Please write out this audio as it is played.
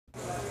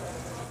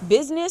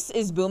Business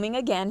is booming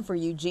again for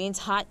Eugene's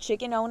hot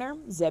chicken owner,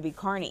 Zebby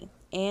Carney,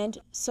 and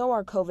so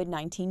are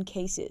COVID-19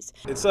 cases.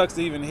 It sucks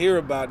to even hear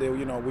about it.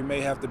 We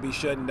may have to be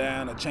shutting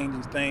down or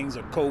changing things,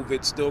 or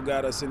COVID still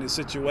got us in this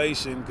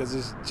situation because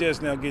it's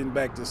just now getting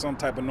back to some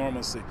type of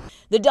normalcy.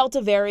 The Delta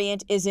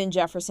variant is in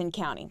Jefferson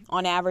County.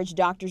 On average,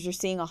 doctors are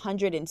seeing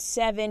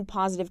 107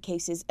 positive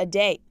cases a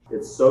day.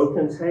 It's so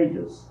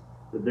contagious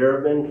that there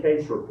have been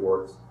case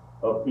reports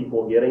of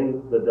people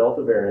getting the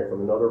Delta variant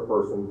from another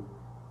person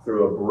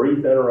through a brief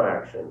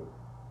interaction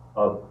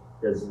of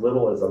as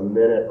little as a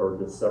minute or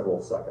just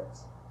several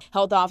seconds.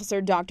 Health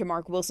Officer Dr.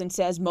 Mark Wilson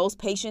says most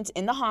patients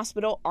in the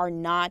hospital are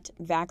not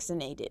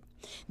vaccinated.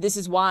 This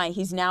is why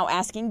he's now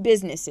asking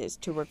businesses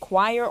to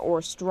require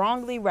or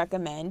strongly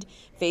recommend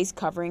face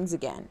coverings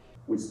again.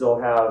 We still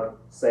have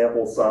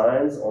sample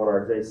signs on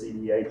our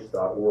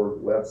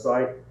jcdh.org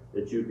website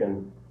that you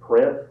can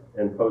print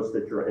and post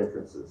at your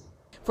entrances.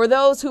 For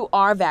those who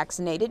are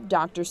vaccinated,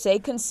 doctors say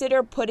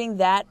consider putting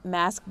that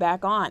mask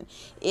back on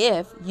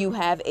if you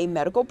have a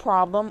medical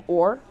problem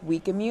or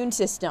weak immune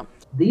system.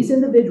 These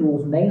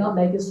individuals may not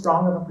make as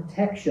strong of a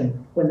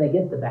protection when they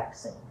get the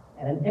vaccine,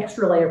 and an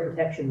extra layer of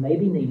protection may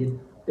be needed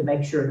to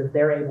make sure that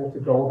they're able to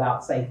go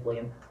about safely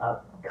and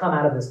come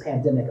out of this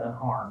pandemic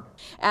unharmed.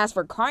 As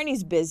for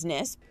Carney's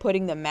business,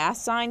 putting the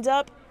mask signs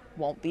up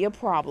won't be a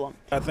problem.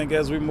 I think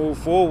as we move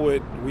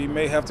forward, we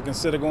may have to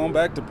consider going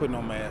back to putting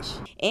on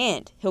masks.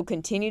 And he'll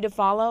continue to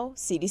follow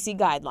CDC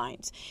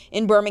guidelines.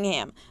 In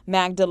Birmingham,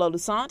 Magdala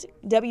Lusant,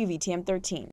 WVTM 13.